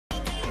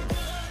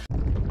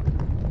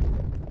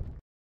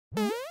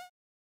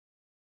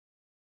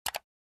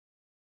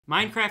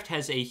Minecraft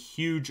has a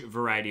huge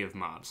variety of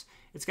mobs.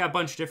 It's got a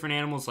bunch of different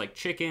animals like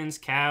chickens,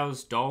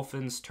 cows,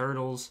 dolphins,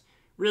 turtles,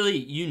 really,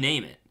 you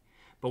name it.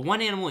 But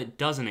one animal it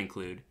doesn't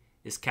include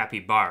is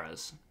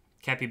capybaras.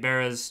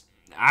 Capybaras,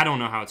 I don't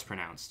know how it's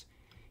pronounced.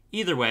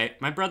 Either way,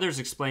 my brothers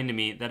explained to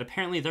me that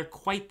apparently they're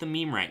quite the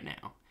meme right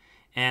now.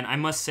 And I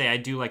must say I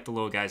do like the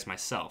little guys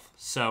myself.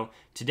 So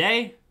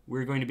today,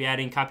 we're going to be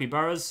adding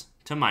capybaras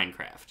to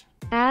Minecraft.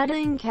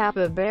 Adding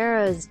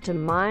capybaras to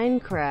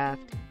Minecraft.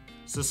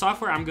 So the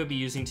software I'm going to be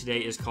using today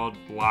is called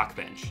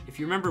Blockbench. If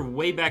you remember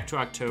way back to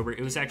October,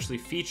 it was actually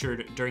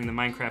featured during the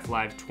Minecraft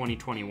Live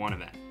 2021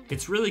 event.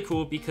 It's really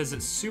cool because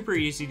it's super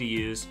easy to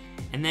use,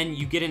 and then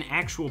you get an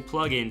actual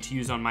plugin to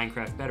use on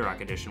Minecraft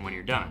Bedrock Edition when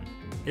you're done.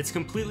 It's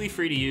completely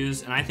free to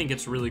use, and I think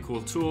it's a really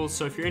cool tool,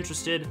 so if you're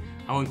interested,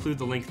 I'll include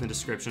the link in the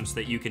description so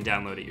that you can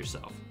download it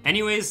yourself.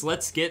 Anyways,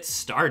 let's get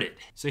started.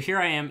 So here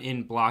I am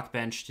in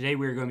Blockbench. Today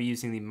we're going to be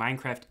using the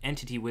Minecraft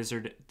Entity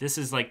Wizard. This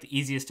is like the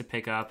easiest to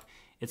pick up.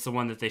 It's the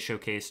one that they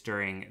showcased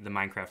during the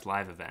Minecraft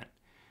Live event.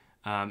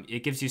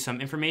 It gives you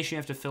some information you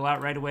have to fill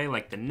out right away,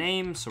 like the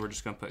name, so we're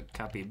just going to put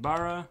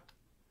capybara.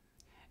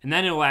 And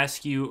then it'll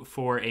ask you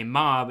for a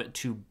mob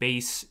to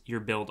base your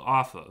build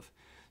off of.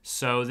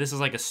 So this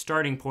is like a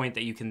starting point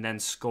that you can then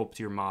sculpt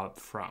your mob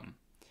from.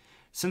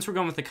 Since we're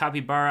going with the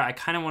capybara, I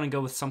kind of want to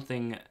go with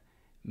something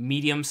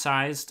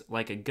medium-sized,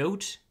 like a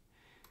goat.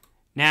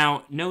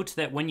 Now, note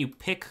that when you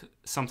pick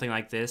something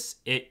like this,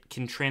 it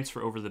can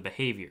transfer over the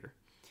behavior.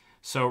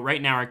 So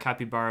right now our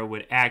capybara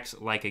would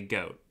act like a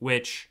goat,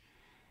 which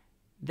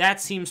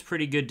that seems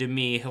pretty good to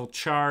me. He'll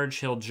charge,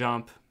 he'll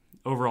jump,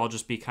 overall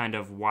just be kind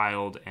of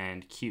wild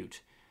and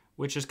cute,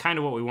 which is kind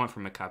of what we want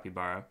from a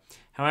capybara.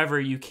 However,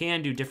 you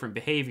can do different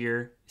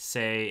behavior.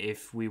 Say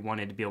if we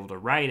wanted to be able to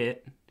ride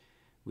it,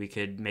 we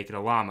could make it a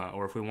llama,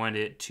 or if we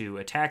wanted it to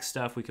attack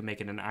stuff, we could make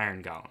it an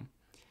iron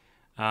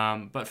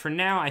golem. But for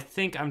now, I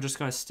think I'm just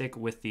going to stick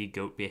with the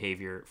goat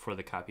behavior for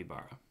the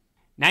capybara.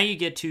 Now you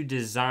get to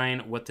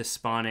design what the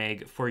spawn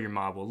egg for your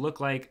mob will look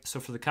like. So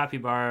for the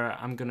capybara,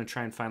 I'm going to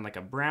try and find like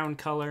a brown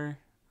color,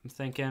 I'm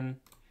thinking,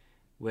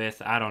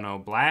 with, I don't know,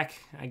 black,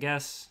 I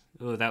guess.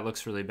 Oh, that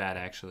looks really bad,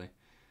 actually.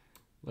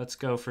 Let's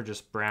go for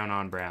just brown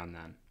on brown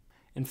then.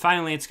 And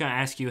finally, it's going to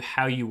ask you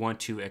how you want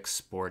to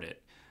export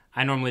it.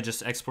 I normally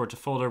just export to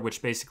folder,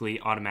 which basically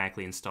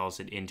automatically installs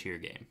it into your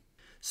game.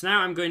 So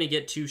now I'm going to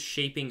get to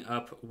shaping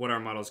up what our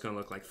model is going to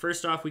look like.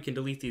 First off, we can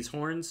delete these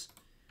horns,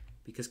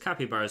 because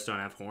capybaras don't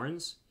have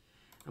horns.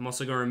 I'm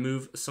also going to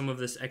remove some of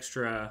this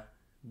extra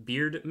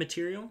beard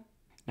material.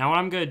 Now what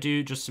I'm going to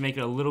do, just to make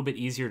it a little bit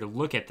easier to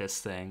look at this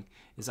thing,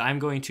 is I'm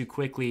going to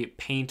quickly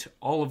paint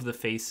all of the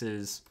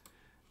faces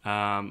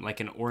like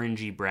an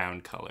orangey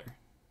brown color.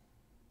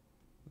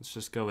 Let's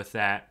just go with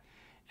that.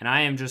 And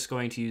I am just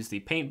going to use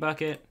the paint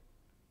bucket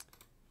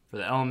for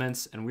the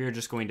elements, and we are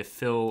just going to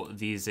fill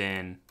these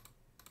in.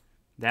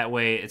 That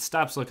way it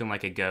stops looking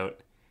like a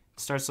goat.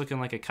 It starts looking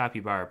like a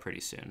capybara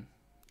pretty soon.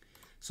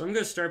 So I'm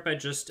going to start by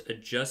just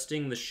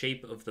adjusting the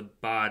shape of the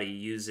body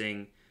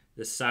using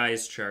the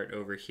size chart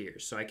over here.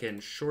 So I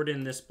can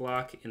shorten this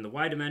block in the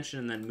Y dimension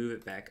and then move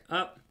it back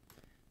up.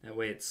 That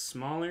way it's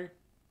smaller.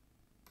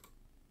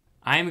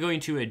 I am going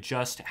to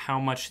adjust how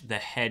much the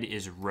head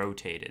is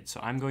rotated.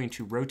 So I'm going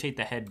to rotate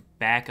the head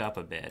back up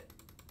a bit.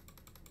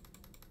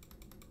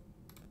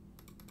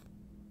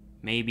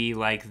 Maybe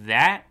like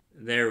that.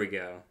 There we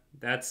go.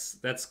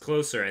 That's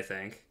closer, I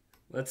think.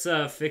 Let's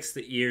fix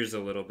the ears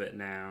a little bit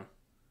now.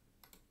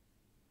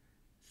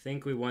 I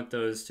think we want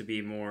those to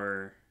be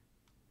more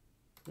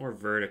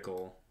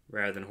vertical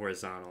rather than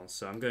horizontal.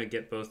 So I'm going to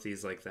get both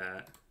these like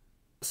that.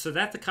 So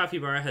that the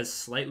capybara has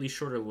slightly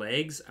shorter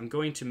legs, I'm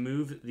going to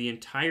move the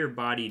entire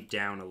body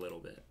down a little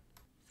bit.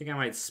 I think I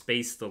might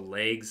space the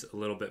legs a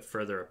little bit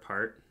further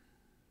apart.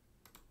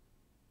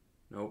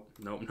 Nope,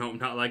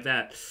 not like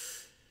that.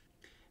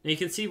 Now you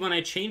can see when I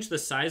change the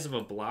size of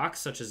a block,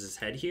 such as his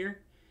head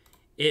here,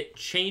 it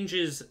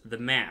changes the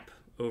map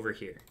over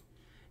here.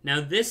 Now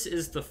this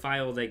is the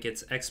file that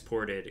gets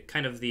exported,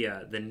 kind of the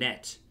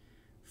net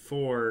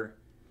for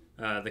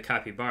the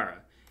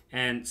capybara.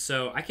 And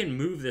so I can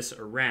move this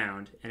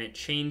around and it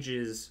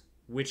changes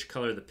which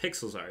color the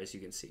pixels are, as you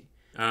can see.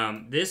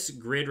 This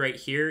grid right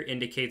here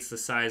indicates the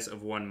size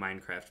of one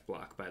Minecraft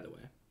block, by the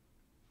way.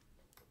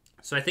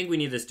 So I think we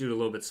need this dude a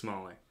little bit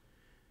smaller.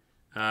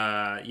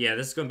 Yeah,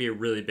 this is going to be a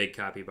really big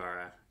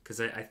capybara, because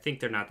I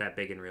think they're not that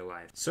big in real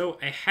life. So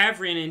I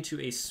have ran into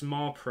a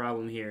small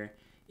problem here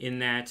in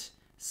that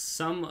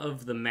some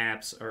of the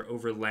maps are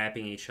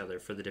overlapping each other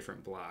for the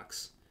different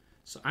blocks.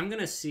 So I'm going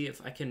to see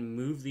if I can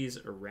move these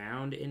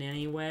around in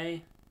any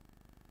way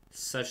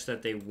such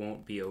that they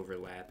won't be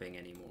overlapping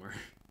anymore.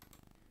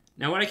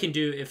 Now what I can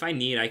do, if I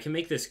need, I can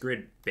make this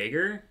grid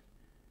bigger.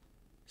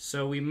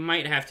 So we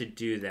might have to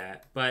do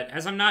that. But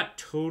as I'm not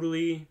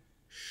totally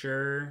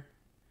sure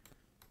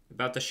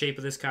about the shape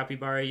of this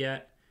capybara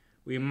yet,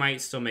 we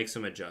might still make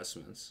some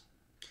adjustments.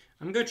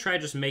 I'm going to try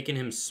just making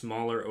him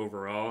smaller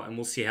overall, and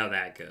we'll see how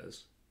that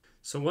goes.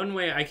 So one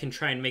way I can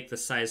try and make the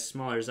size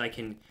smaller is I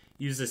can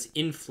use this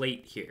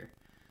inflate here.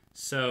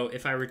 So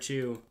if I were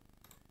to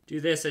do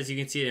this, as you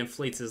can see, it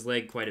inflates his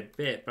leg quite a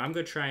bit. But I'm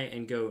going to try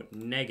and go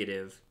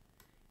negative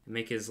and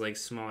make his leg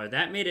smaller.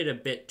 That made it a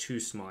bit too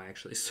small,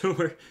 actually. So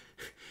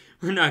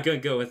we're not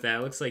going to go with that.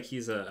 It looks like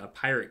he's a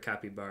pirate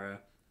capybara.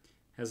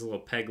 Has a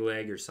little peg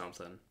leg or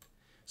something.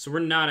 So we're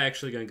not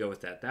actually going to go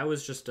with that. That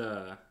was just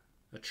a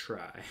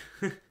try.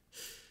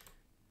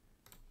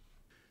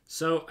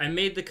 So I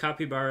made the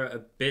capybara a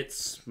bit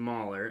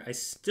smaller. I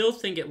still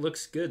think it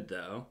looks good,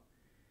 though.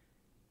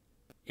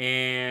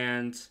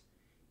 And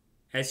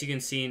as you can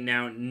see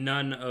now,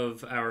 none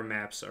of our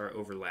maps are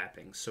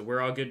overlapping. So we're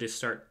all good to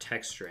start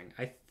texturing.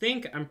 I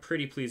think I'm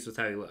pretty pleased with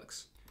how he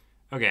looks.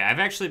 Okay, I've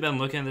actually been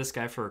looking at this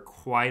guy for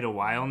quite a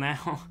while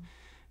now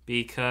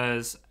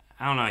because,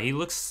 I don't know, he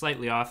looks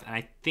slightly off, and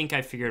I think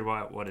I figured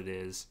out what it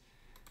is.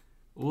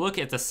 Look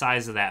at the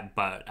size of that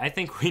butt. I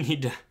think we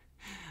need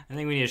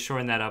to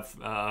shorten that up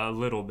a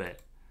little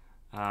bit.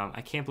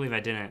 I can't believe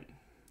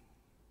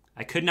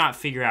I could not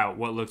figure out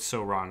what looked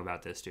so wrong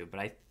about this dude,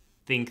 but I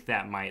think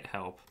that might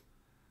help.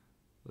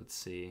 Let's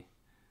see.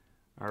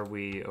 Are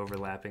we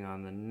overlapping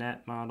on the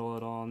net model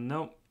at all?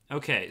 Nope.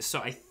 Okay, so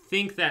I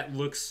think that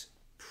looks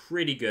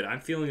pretty good.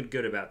 I'm feeling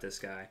good about this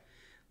guy.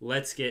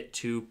 Let's get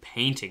to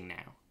painting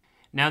now.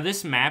 Now,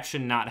 this map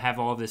should not have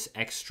all this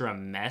extra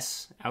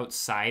mess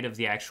outside of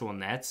the actual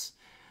nets.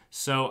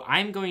 So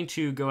I'm going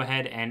to go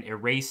ahead and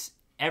erase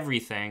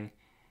everything,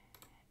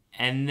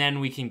 and then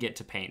we can get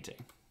to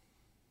painting.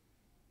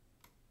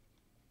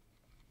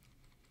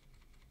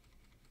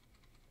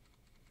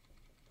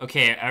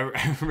 Okay,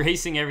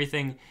 erasing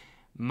everything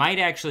might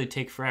actually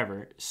take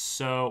forever.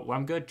 So what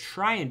I'm going to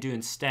try and do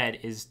instead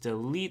is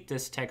delete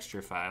this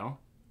texture file.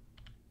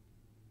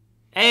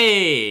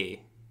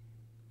 Hey!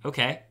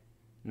 Okay,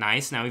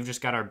 nice. Now we've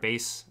just got our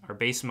base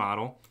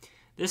model.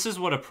 This is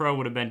what a pro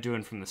would have been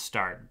doing from the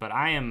start, but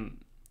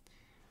I'm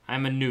a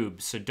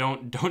noob, so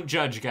don't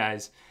judge,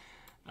 guys.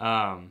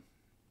 So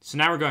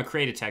now we're going to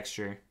create a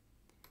texture.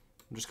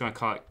 I'm just going to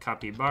call it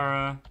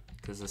Capybara,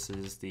 because this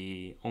is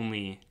the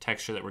only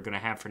texture that we're going to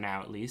have for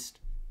now, at least.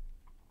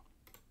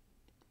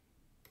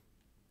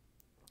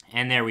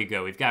 And there we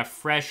go. We've got a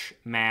fresh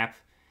map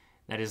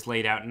that is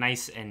laid out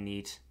nice and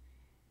neat,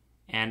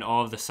 and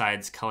all of the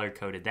sides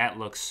color-coded. That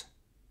looks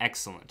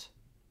excellent.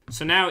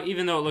 So now,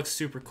 even though it looks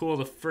super cool,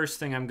 the first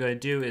thing I'm going to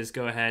do is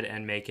go ahead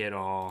and make it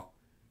all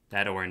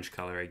that orange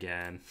color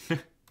again.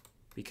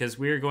 Because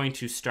we're going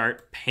to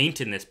start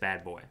painting this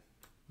bad boy.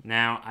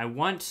 Now, I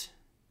want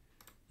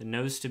the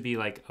nose to be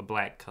like a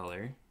black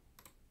color.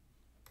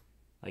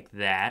 Like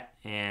that.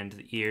 And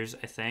the ears,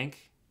 I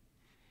think.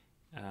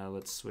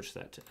 Let's switch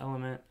that to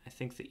element. I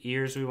think the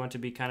ears we want to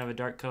be kind of a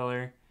dark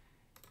color.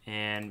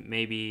 And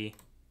maybe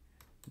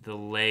the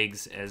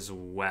legs as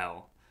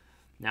well.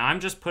 Now,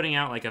 I'm just putting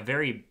out like a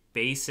very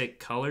basic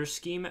color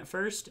scheme at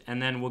first,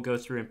 and then we'll go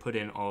through and put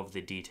in all of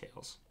the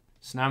details.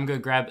 So now I'm going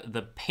to grab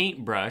the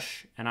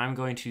paintbrush, and I'm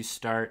going to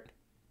start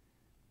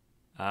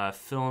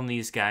filling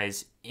these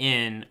guys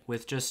in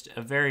with just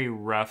a very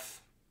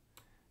rough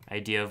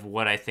idea of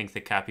what I think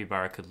the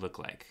capybara could look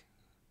like.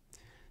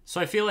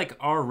 So I feel like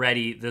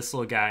already this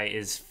little guy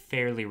is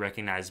fairly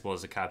recognizable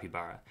as a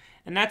capybara.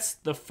 And that's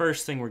the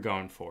first thing we're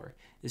going for,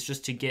 is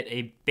just to get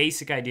a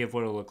basic idea of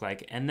what it'll look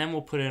like, and then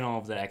we'll put in all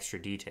of the extra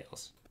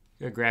details.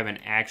 I'm gonna grab an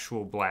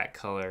actual black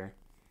color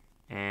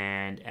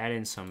and add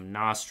in some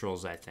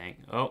nostrils, I think.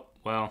 Oh,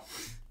 well,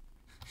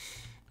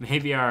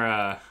 maybe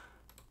our,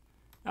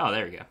 oh,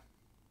 there we go.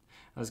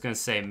 I was gonna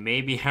say,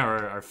 maybe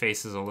our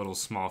face is a little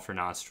small for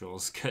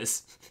nostrils,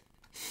 because...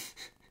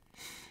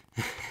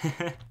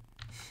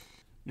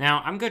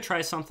 Now, I'm gonna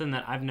try something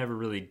that I've never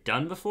really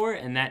done before,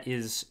 and that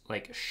is,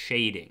 like,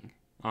 shading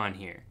on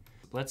here.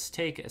 Let's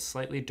take a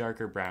slightly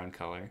darker brown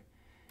color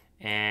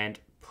and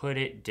put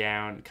it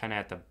down kind of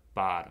at the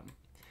bottom.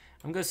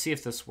 I'm going to see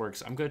if this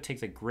works. I'm going to take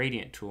the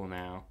gradient tool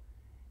now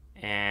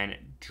and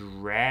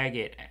drag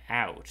it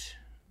out.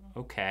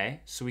 Okay,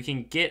 so we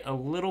can get a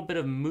little bit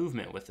of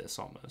movement with this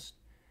almost.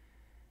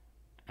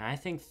 And I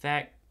think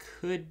that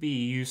could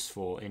be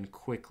useful in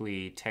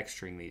quickly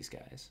texturing these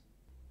guys.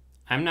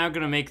 I'm now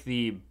going to make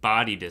the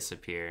body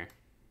disappear.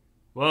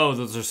 Whoa,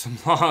 those are some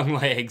long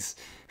legs.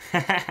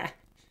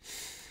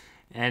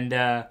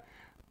 And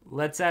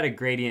let's add a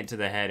gradient to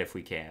the head if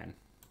we can.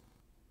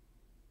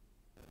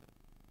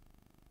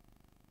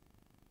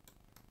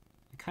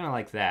 Kind of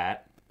like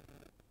that.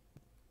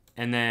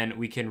 And then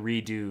we can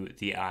redo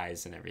the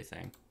eyes and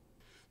everything.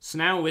 So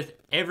now with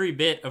every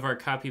bit of our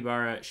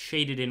capybara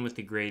shaded in with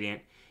the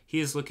gradient, he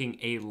is looking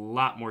a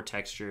lot more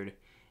textured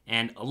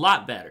and a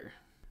lot better.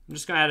 I'm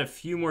just going to add a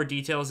few more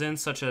details in,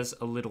 such as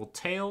a little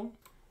tail.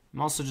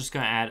 I'm also just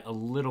going to add a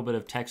little bit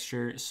of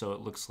texture so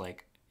it looks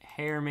like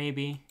hair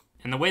maybe.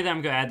 And the way that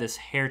I'm going to add this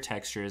hair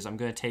texture is I'm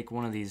going to take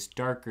one of these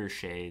darker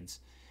shades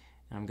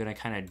and I'm going to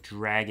kind of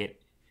drag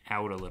it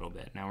out a little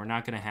bit. Now we're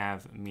not going to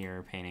have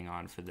mirror painting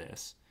on for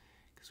this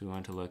because we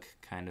want it to look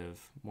kind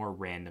of more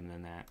random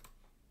than that.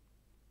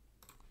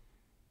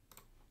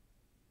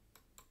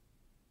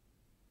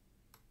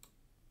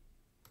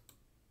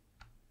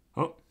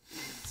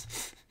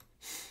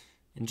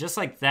 And just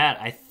like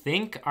that, I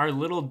think our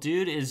little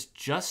dude is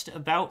just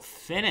about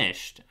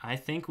finished. I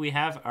think we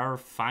have our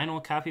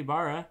final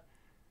capybara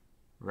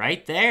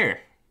right there.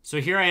 So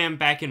here I am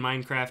back in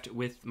Minecraft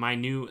with my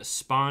new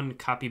spawn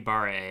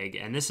capybara egg,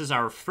 and this is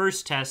our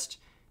first test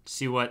to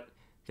see what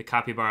the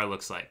capybara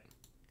looks like.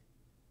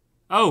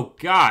 Oh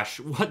gosh,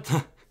 what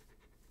the...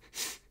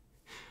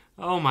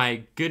 Oh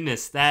my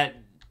goodness, that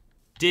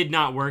did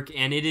not work,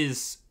 and it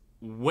is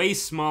way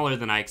smaller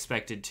than I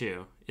expected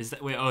too. Is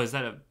that, wait, oh, is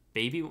that a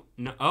baby?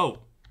 No, oh.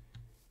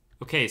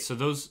 Okay, so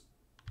those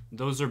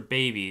are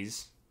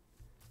babies.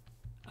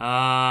 So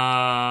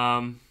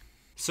I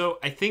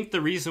think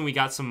the reason we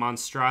got some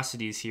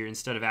monstrosities here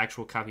instead of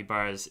actual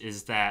capybaras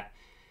is that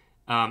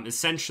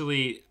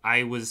essentially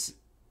I was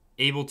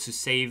able to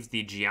save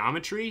the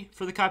geometry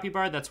for the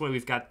capybara. That's why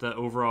we've got the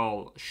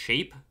overall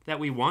shape that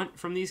we want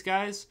from these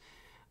guys.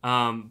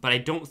 But I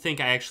don't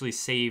think I actually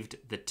saved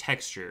the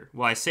texture.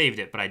 Well, I saved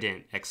it, but I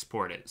didn't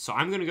export it. So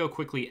I'm going to go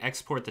quickly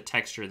export the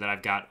texture that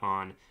I've got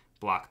on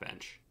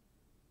Blockbench.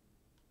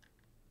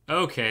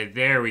 Okay,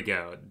 there we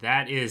go.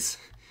 That is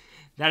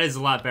a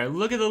lot better.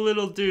 Look at the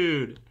little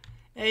dude.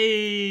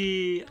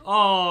 Hey,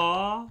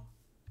 aww.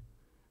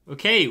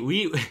 Okay,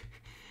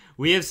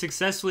 we have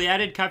successfully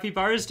added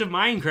capybaras to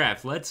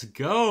Minecraft. Let's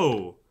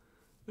go.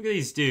 Look at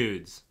these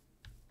dudes.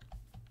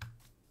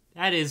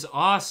 That is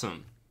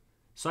awesome.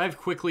 So I've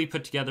quickly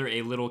put together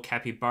a little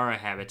capybara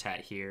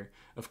habitat here.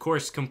 Of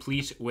course,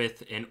 complete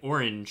with an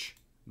orange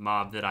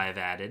mob that I have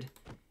added.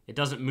 It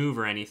doesn't move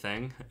or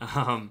anything,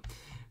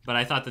 but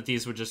I thought that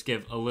these would just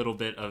give a little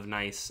bit of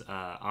nice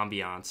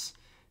ambiance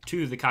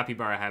to the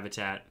capybara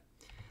habitat.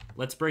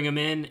 Let's bring them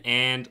in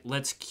and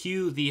let's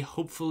cue the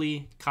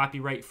hopefully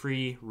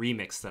copyright-free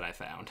remix that I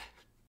found.